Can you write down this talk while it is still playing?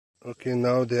Okay,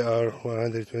 now they are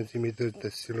 120 meters, they're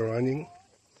still running.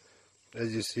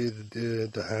 As you see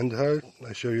the handheld,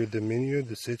 I show you the menu,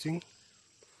 the setting.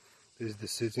 This is the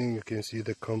setting, you can see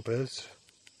the compass,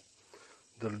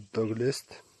 the dog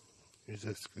list. You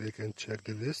just click and check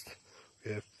the list.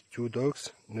 We have 2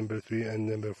 dogs, number 3 and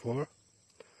number 4.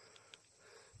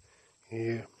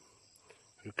 Here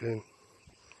you can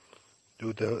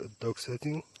do the dog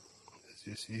setting, as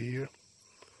you see here.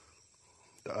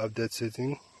 The update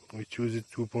setting, we choose it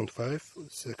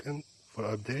 2.5 second for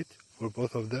update for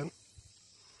both of them.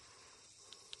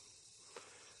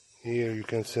 Here you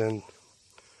can send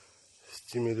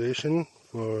stimulation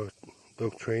for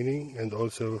dog training and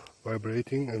also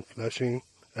vibrating and flashing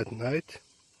at night.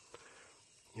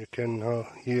 You can now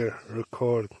here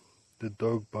record the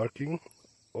dog barking,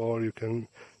 or you can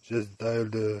just dial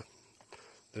the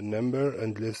number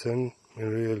and listen in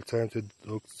real time to the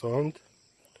dog sound.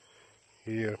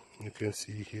 Here you can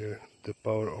see here the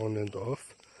power on and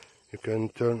off. You can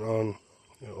turn on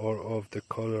or off the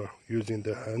color using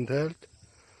the handheld,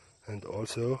 and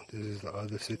also this is the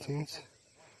other settings.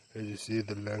 As you see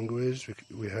the language,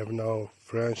 we have now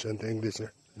French and English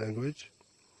language.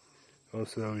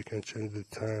 Also we can change the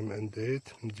time and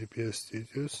date, GPS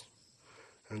status,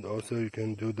 and also you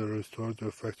can do the restore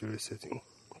to factory setting.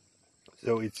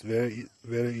 So it's very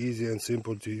easy and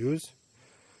simple to use,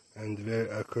 and very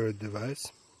accurate device.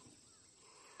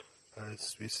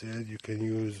 As we said, you can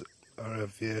use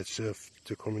RF VHF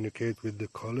to communicate with the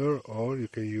color, or you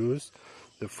can use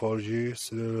the 4G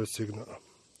cellular signal.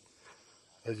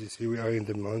 As you see, we are in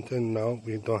the mountain now,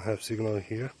 we don't have signal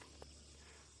here.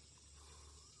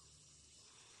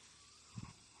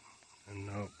 And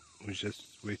now we're just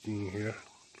waiting here,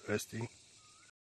 resting.